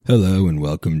Hello and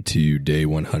welcome to day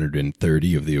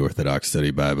 130 of the Orthodox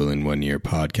Study Bible in 1 Year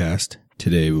podcast.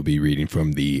 Today we'll be reading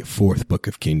from the fourth book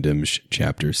of Kingdoms,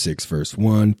 chapter 6, verse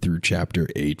 1 through chapter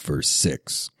 8, verse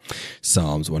 6.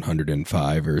 Psalms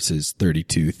 105, verses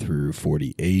 32 through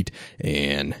 48,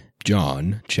 and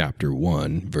John, chapter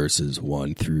 1, verses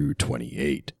 1 through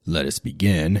 28. Let us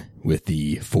begin with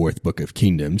the fourth book of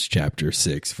Kingdoms, chapter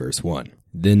 6, verse 1.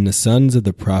 Then the sons of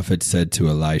the prophet said to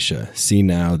Elisha, "See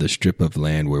now, the strip of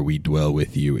land where we dwell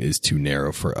with you is too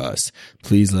narrow for us.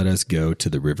 Please let us go to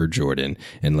the river Jordan,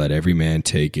 and let every man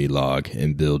take a log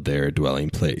and build there a dwelling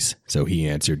place." So he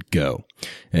answered, "Go."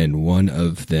 And one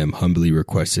of them humbly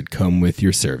requested, "Come with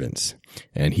your servants."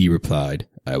 And he replied,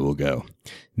 "I will go."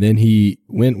 Then he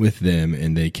went with them,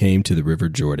 and they came to the river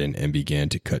Jordan and began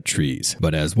to cut trees.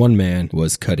 But as one man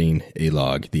was cutting a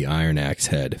log, the iron axe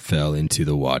head fell into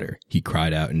the water. He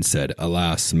cried out and said,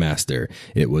 "Alas, master,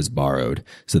 it was borrowed."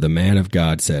 So the man of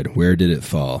God said, "Where did it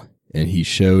fall?" And he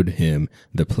showed him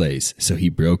the place. So he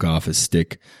broke off a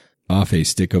stick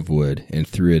of wood and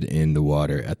threw it in the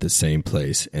water at the same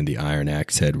place, and the iron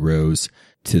axe head rose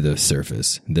to the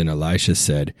surface. Then Elisha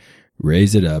said,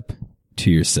 "Raise it up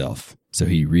to yourself." So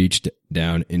he reached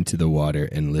down into the water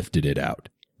and lifted it out.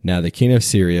 Now the king of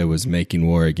Syria was making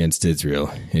war against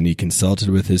Israel, and he consulted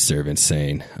with his servants,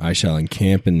 saying, "I shall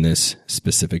encamp in this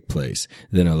specific place."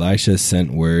 Then Elisha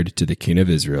sent word to the king of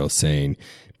Israel, saying,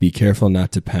 "Be careful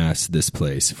not to pass this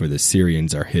place, for the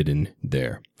Syrians are hidden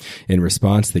there." In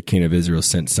response, the king of Israel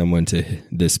sent someone to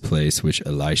this place which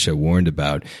Elisha warned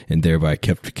about, and thereby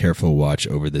kept careful watch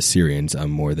over the Syrians on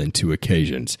more than 2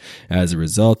 occasions. As a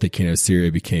result, the king of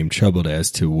Syria became troubled as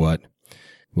to what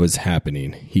was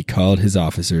happening. He called his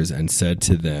officers and said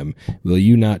to them, "Will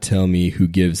you not tell me who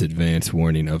gives advance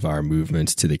warning of our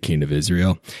movements to the king of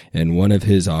Israel?" And one of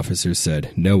his officers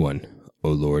said, "No one,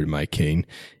 O Lord my king.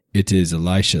 It is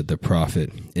Elisha the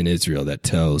prophet in Israel that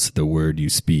tells the word you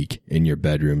speak in your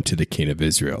bedroom to the king of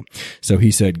Israel." So he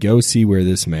said, "Go see where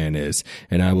this man is,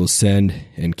 and I will send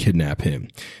and kidnap him."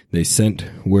 They sent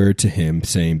word to him,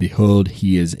 saying, "Behold,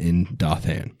 he is in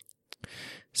Dothan."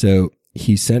 So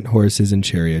he sent horses and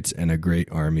chariots and a great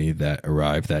army that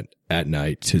arrived at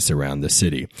night to surround the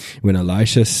city. When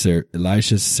Elisha's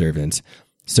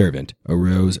servant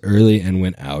arose early and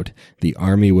went out, the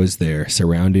army was there,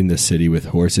 surrounding the city with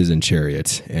horses and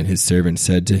chariots. And his servant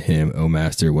said to him, "O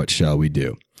master, what shall we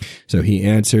do?" So he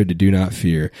answered, "Do not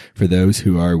fear, for those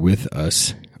who are with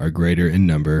us are greater in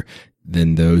number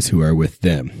than those who are with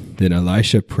them." Then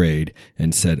Elisha prayed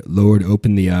and said, "Lord,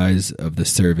 open the eyes of the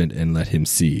servant and let him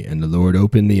see." And the Lord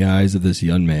opened the eyes of this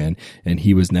young man, and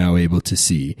he was now able to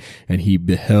see. And he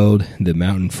beheld the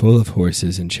mountain full of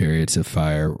horses and chariots of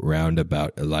fire round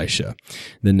about Elisha.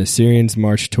 Then the Syrians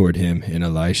marched toward him, and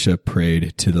Elisha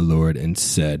prayed to the Lord and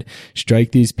said,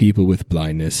 "Strike these people with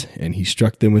blindness." And he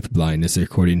struck them with blindness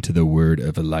according to the word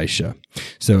of Elisha.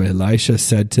 So Elisha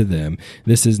said to them,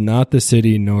 "This is not the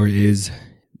city, nor is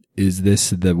this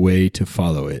the way to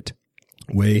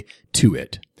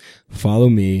it. Follow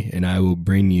me, and I will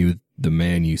bring you the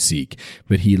man you seek."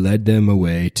 But he led them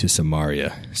away to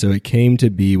Samaria. So it came to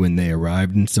be when they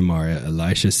arrived in Samaria,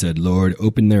 Elisha said, "Lord,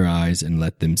 open their eyes and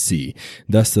let them see."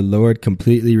 Thus the Lord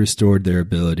completely restored their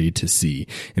ability to see,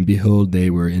 and behold, they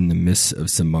were in the midst of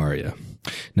Samaria.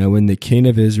 Now when the king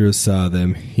of Israel saw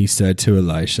them, he said to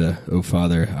Elisha, "O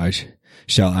father,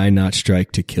 shall I not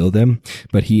strike to kill them?"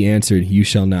 But he answered, "You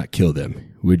shall not kill them.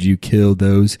 Would you kill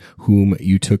those whom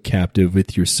you took captive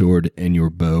with your sword and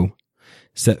your bow?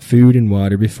 Set food and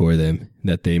water before them,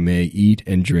 that they may eat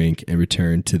and drink and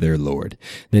return to their Lord."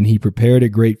 Then he prepared a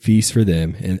great feast for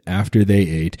them, and after they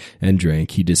ate and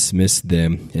drank, he dismissed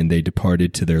them, and they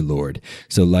departed to their Lord.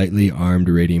 So lightly armed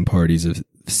raiding parties of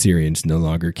Syrians no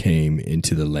longer came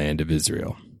into the land of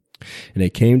Israel. And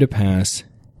it came to pass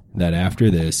that after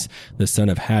this, the son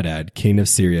of Hadad, king of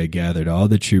Syria, gathered all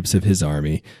the troops of his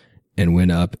army and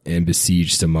went up and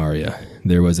besieged Samaria.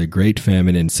 There was a great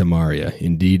famine in Samaria.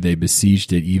 Indeed, they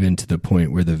besieged it even to the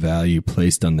point where the value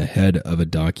placed on the head of a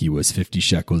donkey was 50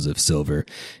 shekels of silver,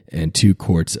 and 2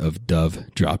 quarts of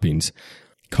dove droppings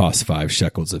cost 5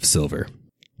 shekels of silver.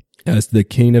 As the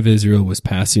king of Israel was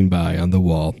passing by on the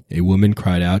wall, a woman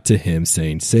cried out to him,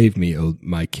 saying, "Save me, O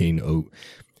my king,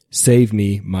 Save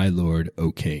me, my lord,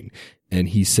 O king." And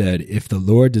he said, "If the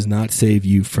Lord does not save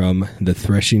you from the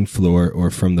threshing floor or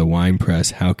from the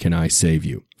winepress, how can I save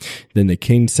you?" Then the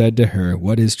king said to her,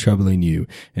 "What is troubling you?"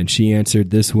 And she answered,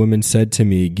 "This woman said to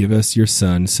me, 'Give us your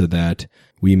son so that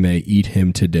we may eat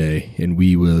him today, and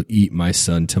we will eat my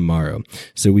son tomorrow.'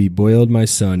 So we boiled my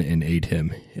son and ate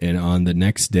him. And on the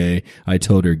next day I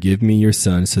told her, 'Give me your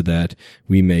son so that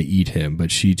we may eat him.' But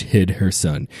she hid her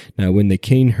son. Now when the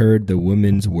king heard the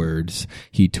woman's words,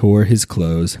 he tore his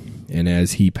clothes, and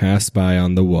as he passed by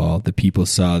on the wall, the people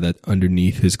saw that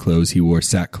underneath his clothes he wore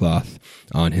sackcloth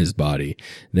on his body.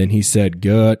 Then he said,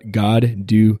 God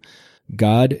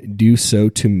do so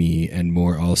to me and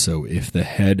more also, if the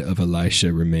head of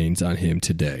Elisha remains on him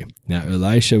today." Now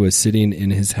Elisha was sitting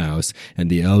in his house, and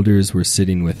the elders were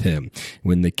sitting with him.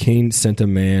 When the king sent a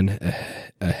man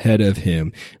ahead of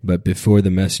him, but before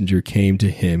the messenger came to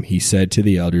him, he said to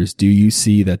the elders, "Do you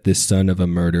see that this son of a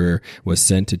murderer was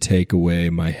sent to take away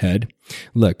my head?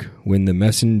 Look, when the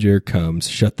messenger comes,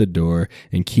 shut the door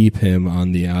and keep him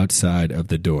on the outside of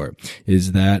the door.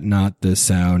 Is that not the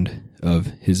sound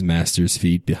of his master's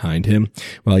feet behind him?"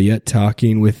 While yet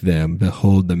talking with them,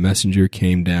 behold, the messenger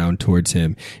came down towards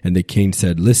him, and the king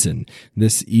said, "Listen,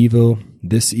 this evil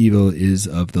is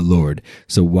of the Lord.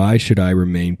 So why should I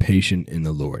remain patient in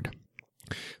the Lord?"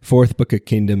 Fourth Book of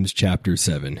Kingdoms, chapter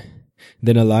 7.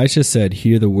 Then Elisha said,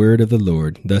 "Hear the word of the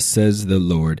Lord. Thus says the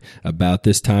Lord, about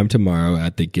this time tomorrow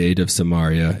at the gate of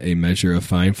Samaria, a measure of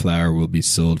fine flour will be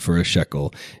sold for a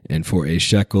shekel, and for a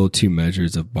shekel 2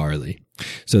 measures of barley."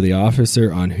 So the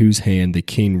officer on whose hand the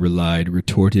king relied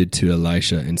retorted to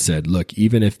Elisha and said, "Look,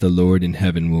 even if the Lord in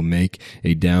heaven will make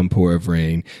a downpour of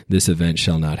rain, this event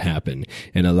shall not happen."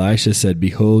 And Elisha said,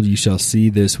 "Behold, you shall see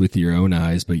this with your own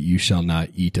eyes, but you shall not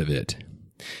eat of it."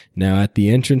 Now at the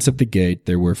entrance of the gate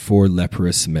there were 4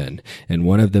 leprous men, and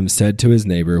one of them said to his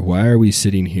neighbor, "Why are we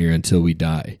sitting here until we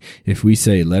die? If we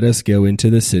say, 'Let us go into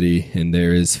the city,' and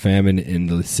there is famine in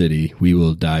the city, we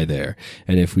will die there.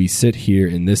 And if we sit here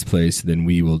in this place, then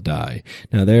we will die.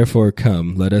 Now therefore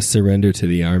come, let us surrender to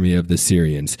the army of the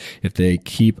Syrians. If they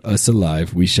keep us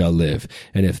alive, we shall live,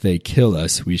 and if they kill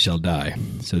us, we shall die."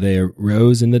 So they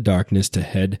arose in the darkness to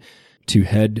head to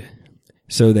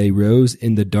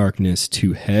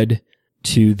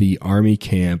the army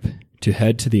camp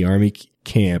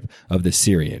of the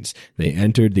Syrians. They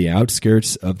entered the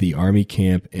outskirts of the army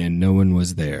camp, and no one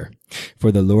was there.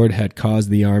 For the Lord had caused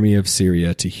the army of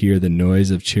Syria to hear the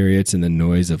noise of chariots and the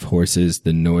noise of horses,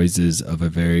 the noises of a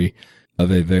very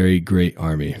great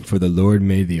army. For the Lord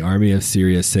made the army of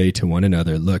Syria say to one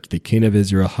another, "Look, the king of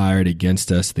Israel hired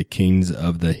against us the kings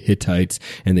of the Hittites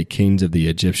and the kings of the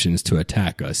Egyptians to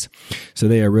attack us." So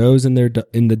they arose in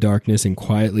the darkness and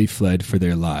quietly fled for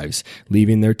their lives,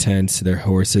 leaving their tents, their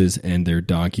horses, and their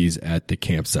donkeys at the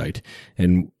campsite.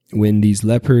 And when these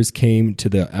lepers came to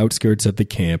the outskirts of the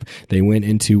camp, they went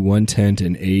into one tent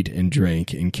and ate and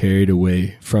drank and carried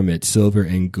away from it silver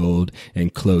and gold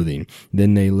and clothing.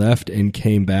 Then they left and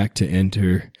came back to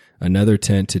enter another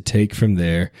tent to take from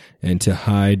there and to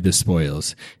hide the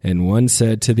spoils. And one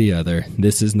said to the other,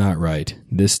 "This is not right.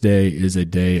 This day is a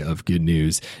day of good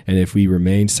news. And if we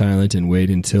remain silent and wait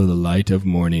until the light of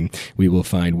morning, we will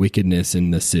find wickedness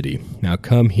in the city. Now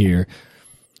come here.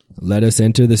 Let us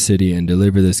enter the city and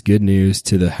deliver this good news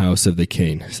to the house of the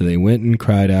king." So they went and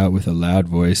cried out with a loud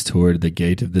voice toward the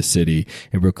gate of the city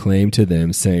and proclaimed to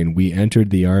them, saying, "We entered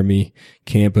the army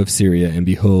camp of Syria, and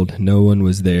behold, no one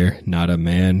was there, not a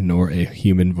man nor a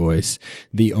human voice.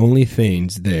 The only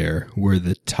things there were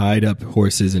the tied up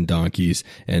horses and donkeys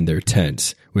and their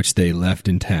tents, which they left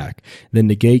intact." Then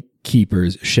the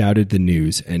gatekeepers shouted the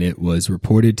news, and it was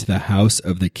reported to the house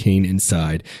of the king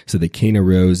inside. So the king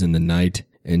arose in the night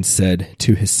and said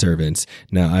to his servants,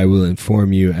 "Now I will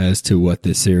inform you as to what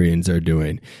the Syrians are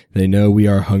doing. They know we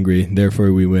are hungry,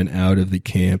 therefore we went out of the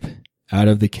camp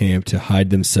to hide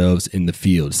themselves in the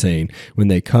field, saying, 'When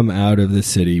they come out of the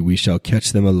city, we shall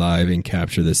catch them alive and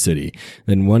capture the city.'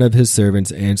 Then one of his servants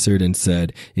answered and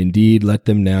said, 'Indeed, let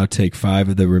them now take 5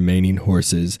 of the remaining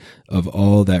horses of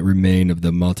all that remain of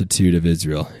the multitude of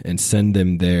Israel, and send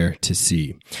them there to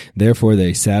see.' Therefore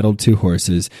they saddled 2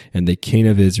 horses, and the king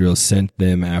of Israel sent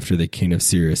them after the king of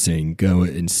Syria, saying, 'Go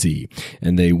and see.'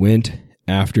 And they went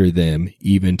after them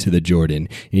even to the Jordan.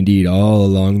 Indeed, all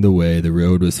along the way the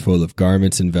road was full of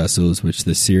garments and vessels, which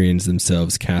the Syrians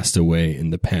themselves cast away in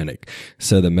the panic.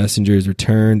 So the messengers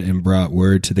returned and brought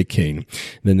word to the king.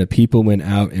 Then the people went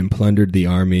out and plundered the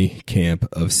army camp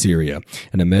of Syria,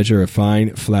 and a measure of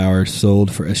fine flour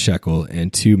sold for a shekel,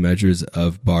 and 2 measures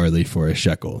of barley for a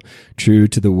shekel, true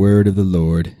to the word of the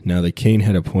Lord. Now the king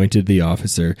had appointed the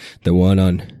officer, the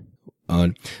one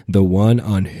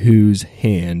on whose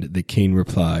hand the king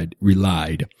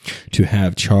relied to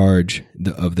have charge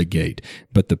of the gate.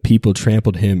 But the people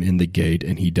trampled him in the gate,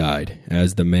 and he died,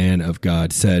 as the man of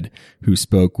God said, who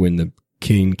spoke when the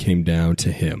king came down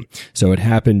to him. So it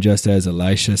happened just as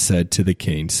Elisha said to the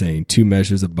king, saying, 2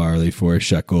 measures of barley for a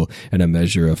shekel, and a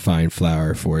measure of fine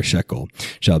flour for a shekel,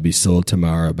 shall be sold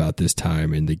tomorrow about this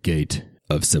time in the gate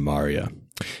of Samaria.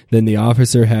 Then the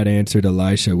officer had answered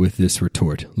Elisha with this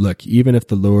retort, Look, even if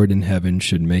the Lord in heaven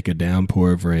should make a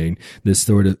downpour of rain, this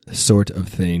sort of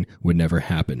thing would never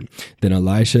happen. Then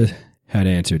Elisha had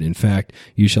answered, In fact,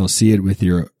 you shall see it with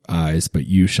your eyes, but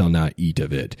you shall not eat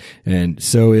of it. And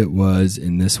so it was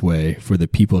in this way, for the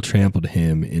people trampled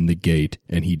him in the gate,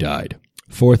 and he died.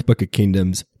 Fourth Book of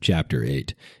Kingdoms, chapter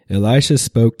 8. Elisha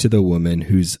spoke to the woman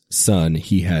whose son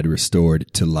he had restored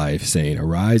to life, saying,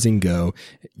 Arise and go,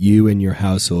 you and your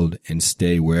household, and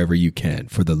stay wherever you can.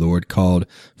 For the Lord called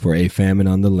for a famine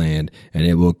on the land, and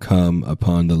it will come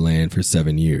upon the land for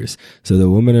 7 years. So the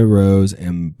woman arose,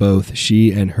 and both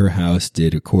she and her house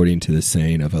did according to the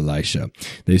saying of Elisha.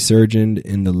 They sojourned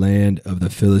in the land of the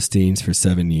Philistines for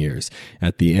 7 years.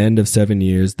 At the end of 7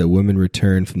 years, the woman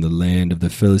returned from the land of the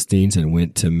Philistines and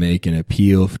went to make an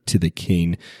appeal to the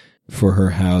king for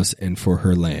her house and for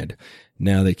her land.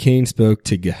 Now the king spoke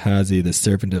to Gehazi, the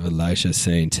servant of Elisha,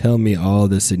 saying, Tell me all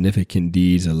the significant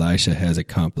deeds Elisha has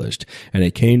accomplished. And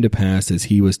it came to pass, as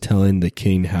he was telling the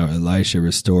king how Elisha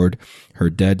restored her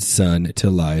dead son to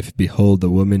life, behold, the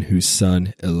woman whose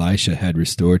son Elisha had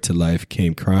restored to life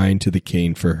came crying to the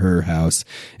king for her house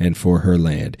and for her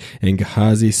land. And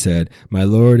Gehazi said, My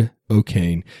lord, O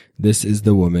king, this is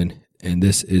the woman, and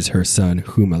this is her son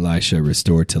whom Elisha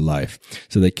restored to life.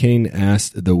 So the king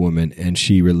asked the woman, and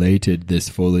she related this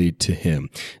fully to him.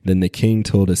 Then the king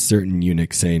told a certain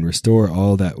eunuch, saying, Restore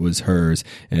all that was hers,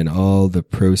 and all the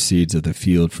proceeds of the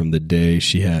field from the day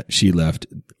she left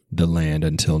the land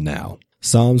until now.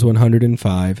 Psalms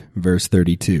 105, verse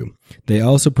 32. They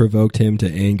also provoked him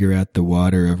to anger at the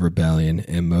water of rebellion,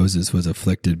 and Moses was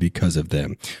afflicted because of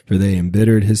them. For they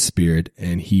embittered his spirit,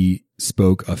 and he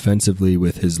spoke offensively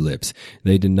with his lips.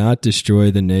 They did not destroy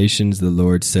the nations the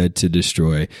Lord said to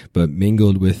destroy, but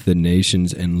mingled with the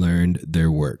nations and learned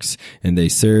their works. And they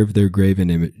served their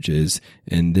graven images,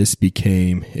 and this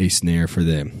became a snare for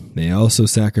them. They also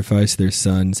sacrificed their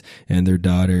sons and their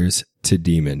daughters to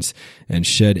demons, and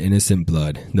shed innocent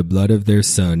blood, the blood of their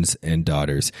sons and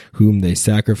daughters, whom they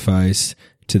sacrificed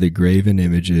to the graven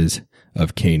images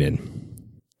of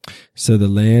Canaan. So the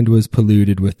land was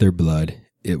polluted with their blood.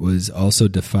 It was also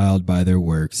defiled by their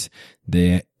works.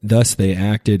 Thus they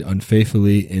acted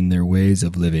unfaithfully in their ways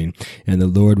of living, and the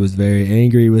Lord was very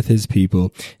angry with his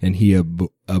people, and he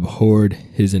abhorred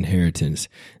his inheritance.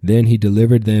 Then he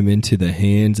delivered them into the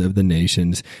hands of the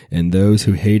nations, and those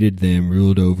who hated them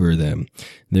ruled over them.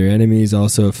 Their enemies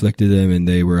also afflicted them, and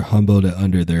they were humbled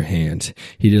under their hands.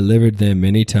 He delivered them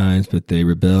many times, but they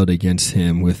rebelled against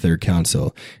him with their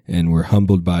counsel, and were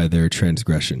humbled by their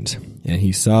transgressions. And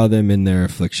he saw them in their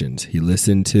afflictions. He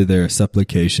listened to their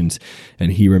supplications,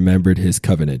 and he remembered his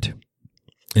covenant,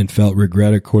 and felt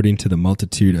regret according to the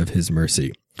multitude of his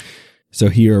mercy. So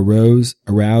he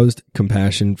aroused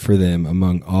compassion for them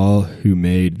among all who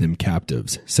made them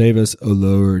captives. Save us, O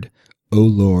Lord,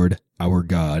 our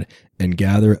God, and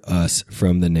gather us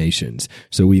from the nations,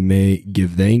 so we may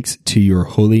give thanks to your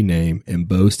holy name and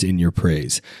boast in your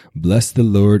praise. Bless the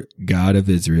Lord God of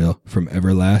Israel from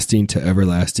everlasting to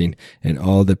everlasting, and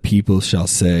all the people shall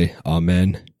say,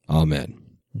 Amen, Amen.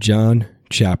 John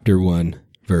chapter 1,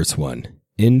 verse 1.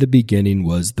 In the beginning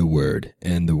was the Word,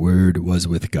 and the Word was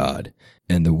with God,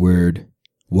 and the Word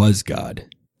was God.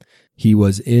 He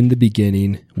was in the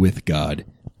beginning with God.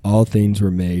 All things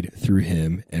were made through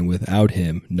him, and without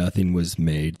him nothing was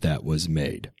made that was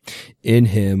made. In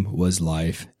him was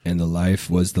life, and the life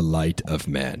was the light of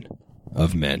men.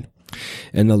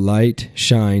 And the light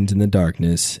shines in the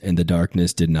darkness, and the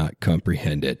darkness did not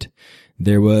comprehend it.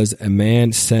 There was a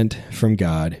man sent from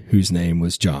God, whose name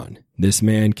was John. This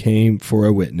man came for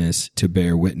a witness, to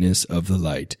bear witness of the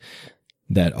light,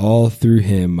 that all through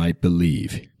him might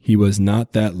believe. He was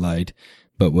not that light,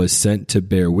 but was sent to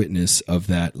bear witness of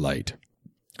that light.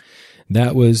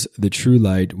 That was the true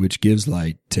light which gives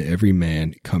light to every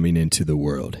man coming into the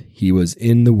world. He was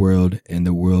in the world, and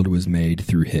the world was made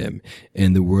through him,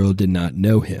 and the world did not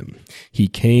know him. He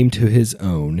came to his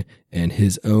own, and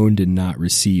his own did not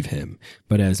receive him.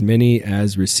 But as many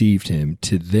as received him,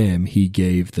 to them he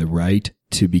gave the right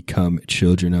to become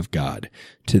children of God,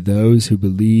 to those who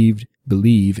believe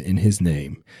in his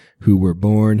name, who were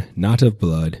born not of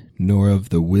blood, nor of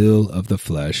the will of the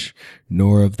flesh,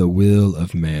 nor of the will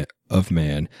of of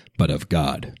man, but of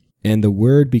God. And the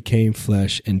Word became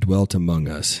flesh and dwelt among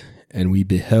us, and we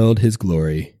beheld his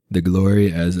glory, the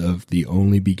glory as of the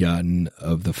only begotten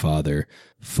of the Father,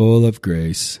 full of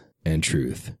grace and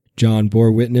truth. John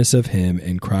bore witness of him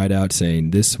and cried out,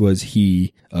 saying, This was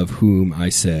he of whom I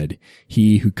said,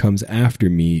 He who comes after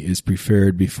me is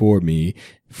preferred before me,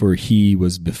 for he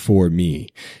was before me.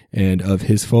 And of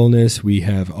his fullness we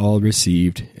have all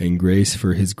received, and grace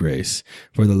for his grace.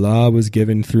 For the law was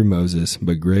given through Moses,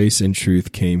 but grace and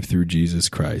truth came through Jesus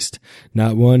Christ.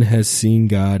 Not one has seen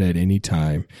God at any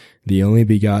time. The only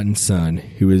begotten Son,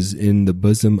 who is in the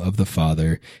bosom of the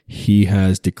Father, he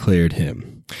has declared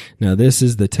him. Now this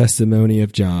is the testimony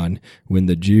of John, when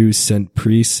the Jews sent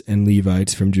priests and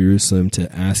Levites from Jerusalem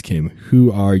to ask him,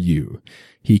 Who are you?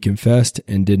 He confessed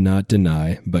and did not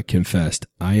deny, but confessed,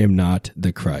 I am not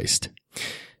the Christ.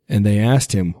 And they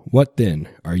asked him, What then?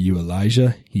 Are you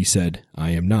Elijah? He said, I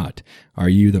am not. Are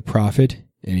you the prophet?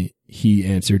 And he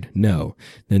answered, No.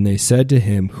 Then they said to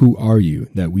him, Who are you,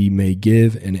 that we may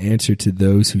give an answer to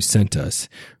those who sent us?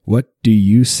 What do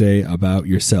you say about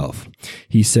yourself?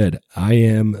 He said, I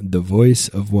am the voice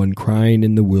of one crying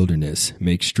in the wilderness,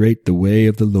 Make straight the way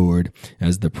of the Lord,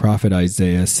 as the prophet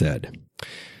Isaiah said.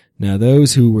 Now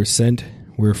those who were sent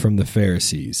were from the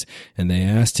Pharisees, and they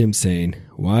asked him, saying,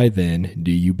 Why then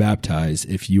do you baptize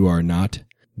if you are not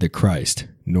the Christ,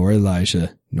 nor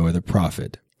Elijah, nor the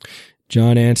prophet?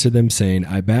 John answered them, saying,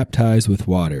 I baptize with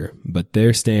water, but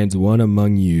there stands one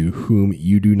among you whom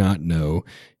you do not know.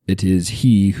 It is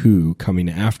he who, coming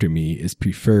after me, is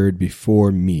preferred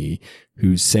before me,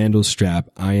 whose sandal strap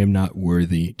I am not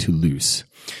worthy to loose.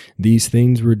 These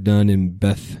things were done in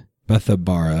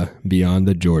Bethabara beyond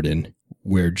the Jordan,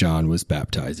 where John was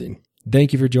baptizing.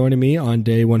 Thank you for joining me on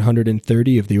day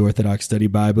 130 of the Orthodox Study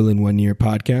Bible in 1 Year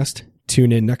podcast.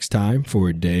 Tune in next time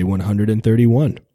for day 131.